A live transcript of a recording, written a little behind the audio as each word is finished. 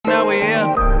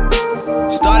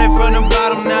Started from the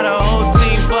bottom, now the whole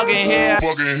team fucking here.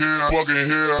 Started from the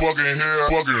bottom, now we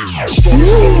here. Started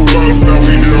from the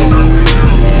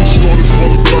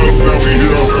bottom,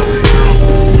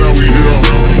 now we here. Now we here,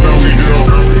 now we here,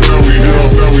 now we here,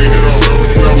 now we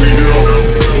here, now we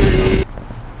here.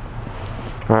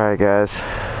 Alright guys,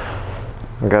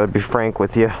 I gotta be frank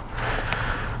with you.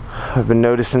 I've been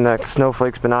noticing that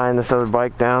Snowflake's been eyeing this other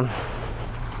bike down.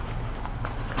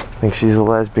 I think she's a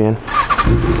lesbian.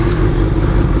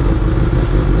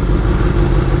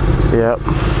 Yep.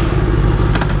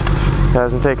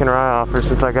 Hasn't taken her eye off her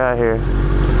since I got here.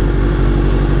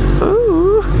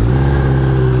 Ooh.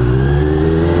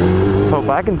 Hope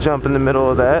I can jump in the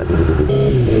middle of that.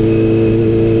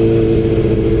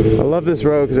 I love this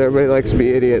road because everybody likes to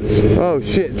be idiots. Oh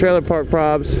shit, trailer park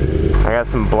probs. I got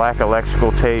some black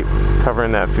electrical tape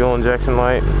covering that fuel injection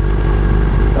light.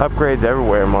 Upgrades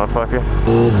everywhere, motherfucker.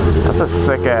 That's a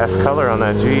sick ass color on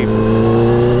that Jeep.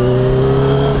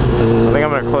 I think I'm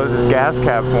gonna close this gas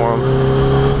cap for him.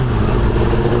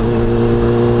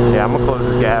 Yeah, I'm gonna close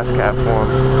this gas cap for him.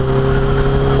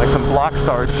 Like some block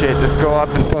star shit, just go up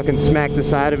and fucking smack the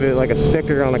side of it like a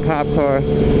sticker on a cop car.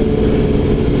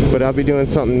 But I'll be doing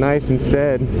something nice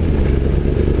instead.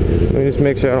 Let me just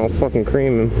make sure I don't fucking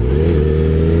cream him.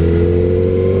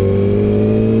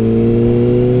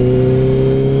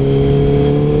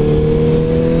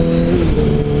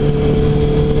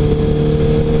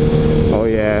 Oh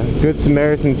yeah, Good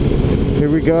Samaritan. Here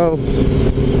we go.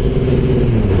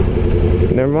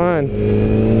 Never mind.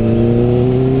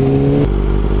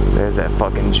 There's that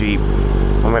fucking Jeep.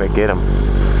 I'm gonna get him.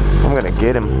 I'm gonna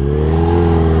get him.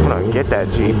 I'm gonna get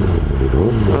that Jeep.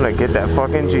 I'm gonna get that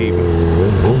fucking Jeep.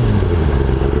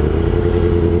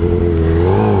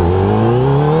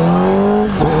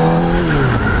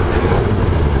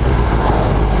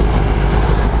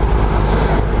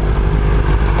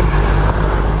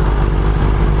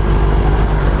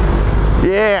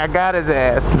 Yeah, I got his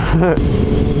ass.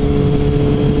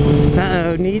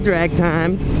 Uh-oh, knee drag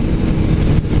time.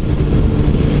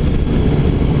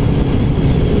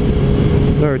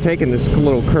 Never taken this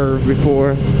little curve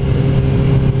before.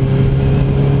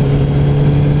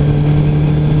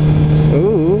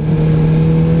 Ooh.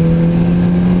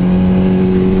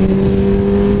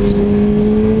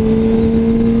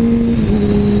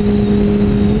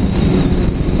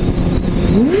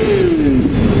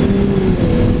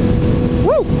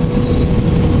 Woo!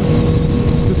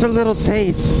 Just a little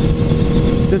taste.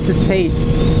 Just a taste.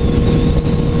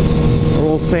 A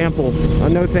little sample.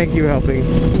 No thank you helping.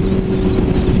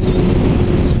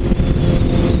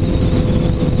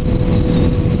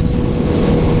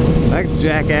 That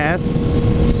jackass.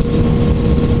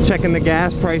 Checking the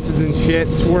gas prices and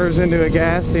shit. Swerves into a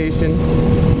gas station.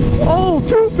 Oh,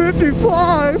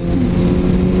 $2.55!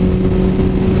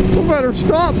 We better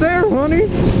stop there, honey.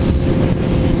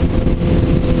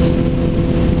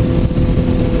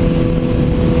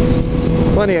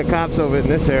 Plenty of cops over in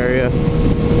this area.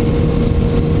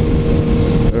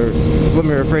 Or let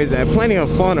me rephrase that. Plenty of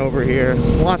fun over here.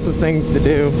 Lots of things to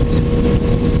do.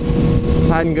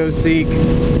 Hide and go seek,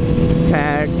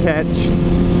 tag, catch,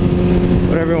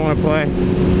 whatever you want to play.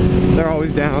 They're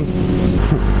always down.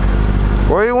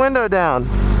 Roll your window down.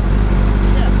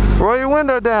 Yeah. Roll your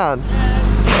window down. Yeah.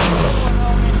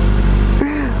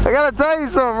 I gotta tell you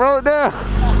something. Roll it down.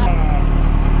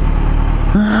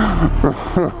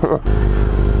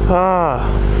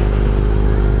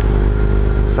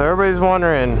 So everybody's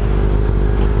wondering,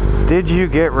 did you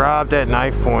get robbed at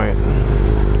knife point?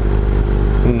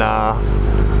 Nah.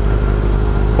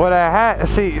 What I had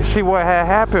see what had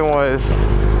happened was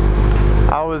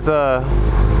I was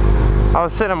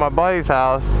sitting at my buddy's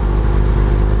house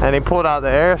and he pulled out the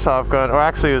airsoft gun, or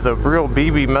actually it was a real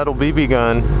metal BB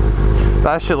gun.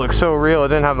 That shit looked so real, it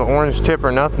didn't have the orange tip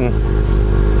or nothing.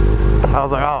 I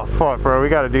was like, oh fuck bro, we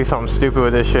gotta do something stupid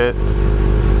with this shit.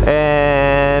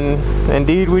 And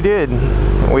indeed we did.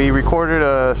 We recorded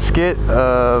a skit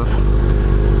of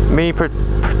me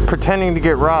pretending to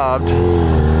get robbed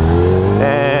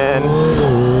and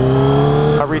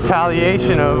a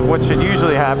retaliation of what should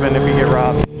usually happen if you get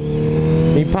robbed.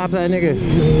 You pop that nigga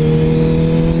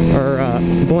or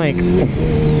blank.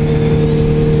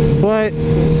 But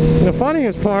the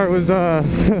funniest part was to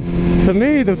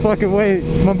me the fucking way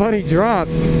my buddy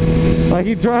dropped. Like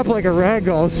he dropped like a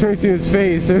ragdoll straight to his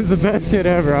face. It was the best shit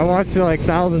ever. I watched it like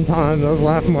 1,000 times. I was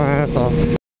laughing my ass off.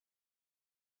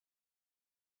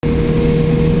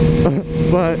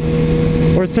 But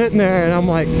we're sitting there and I'm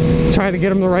like trying to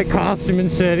get him the right costume and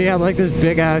shit. He had like this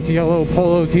big ass yellow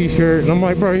polo t-shirt and I'm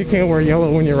like, bro, you can't wear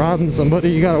yellow when you're robbing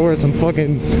somebody. You gotta wear some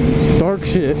fucking dark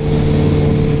shit.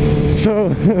 So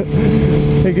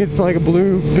He gets like a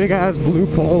big ass blue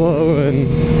polo and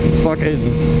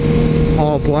fucking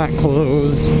all black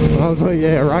clothes. I was like,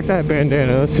 yeah, rock that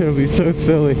bandana. That's gonna be so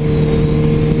silly.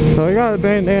 So I got the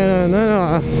bandana, and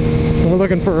then we're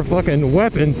looking for a fucking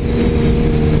weapon.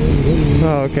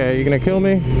 Oh, okay, you gonna kill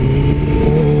me?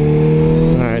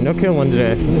 Alright, no killing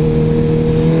today.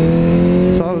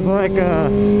 So I was like,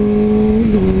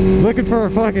 looking for a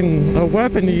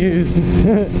weapon to use.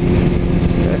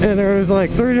 And there was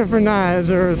like 3 different knives.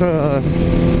 There was a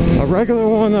regular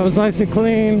one that was nice and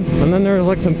clean, and then there was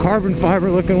like some carbon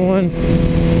fiber looking one,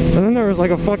 and then there was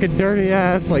like a fucking dirty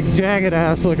ass, like jagged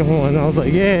ass looking one. I was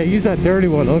like, yeah, use that dirty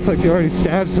one. It looks like you already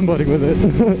stabbed somebody with it.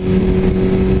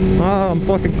 I'm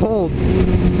fucking cold.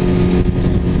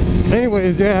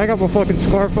 Anyways, yeah, I got my fucking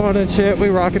scarf on and shit. We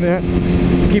rocking it,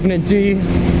 keeping it G,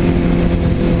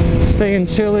 staying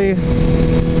chilly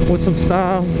with some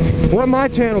style. What my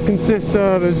channel consists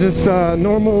of is just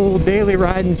normal daily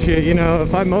riding shit, you know.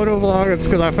 If I MotoVlog, it's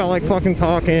because I felt like fucking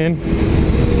talking.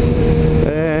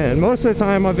 And most of the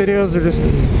time my videos are just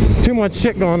too much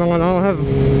shit going on. I don't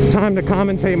have time to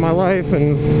commentate my life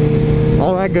and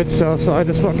all that good stuff, so I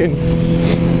just fucking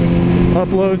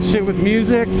upload shit with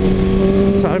music,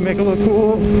 try to make it look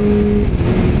cool,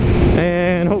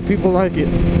 and hope people like it.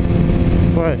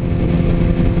 But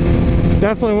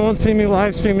definitely won't see me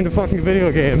live streaming the fucking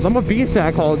video games. I'm a beast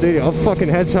at Call of Duty. I'll fucking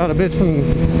headshot a bitch from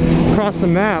across the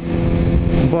map,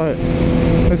 but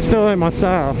it's still ain't my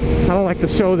style. I don't like to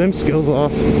show them skills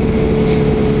off.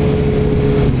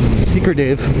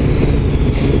 Secretive.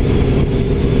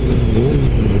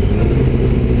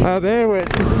 But anyways,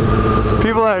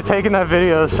 people that are taking that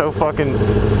video is so fucking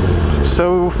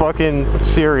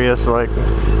serious. Like, I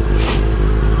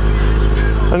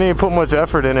didn't even put much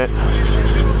effort in it.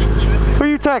 Who are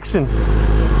you texting?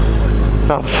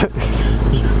 No.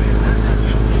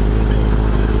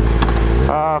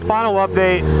 Final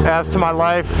update as to my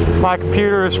life. My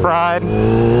computer is fried.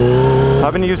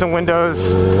 I've been using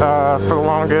Windows for the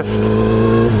longest,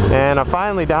 and I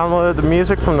finally downloaded the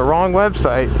music from the wrong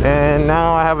website, and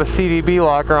now I have a CDB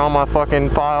locker on my fucking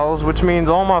files, which means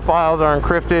all my files are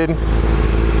encrypted,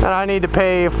 and I need to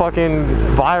pay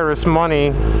fucking virus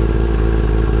money,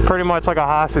 pretty much like a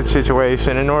hostage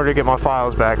situation, in order to get my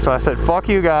files back. So I said, fuck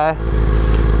you, guy.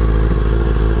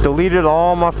 Deleted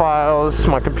all my files.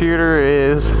 My computer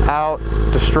is out,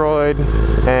 destroyed,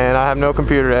 and I have no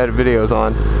computer to edit videos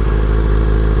on.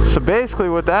 So basically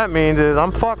what that means is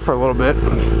I'm fucked for a little bit,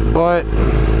 but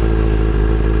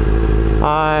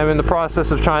I'm in the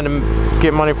process of trying to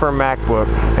get money for a MacBook,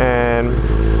 and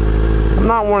I'm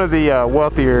not one of the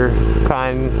wealthier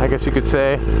kind, I guess you could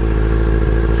say.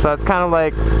 So it's kind of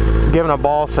like giving a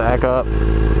ball sack up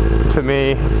to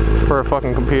me for a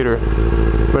fucking computer.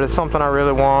 But it's something I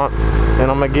really want, and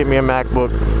I'm gonna get me a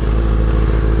MacBook.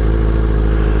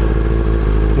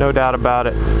 No doubt about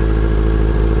it.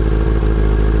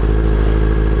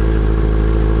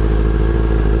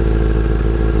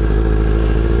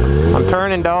 I'm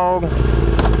turning, dog.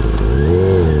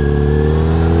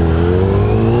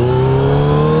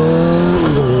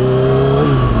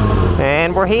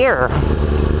 And we're here.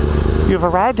 You've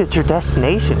arrived at your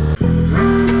destination.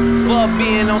 Fuck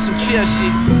being on some chill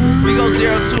shit. We go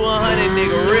 0 to 100,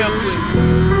 nigga, real quick.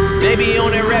 They be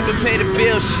on that rap to pay the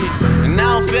bill shit, and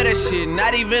I don't feel that shit,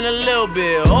 not even a little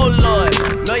bit. Oh Lord,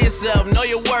 know yourself, know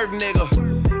your worth, nigga.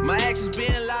 My actions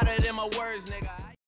being louder.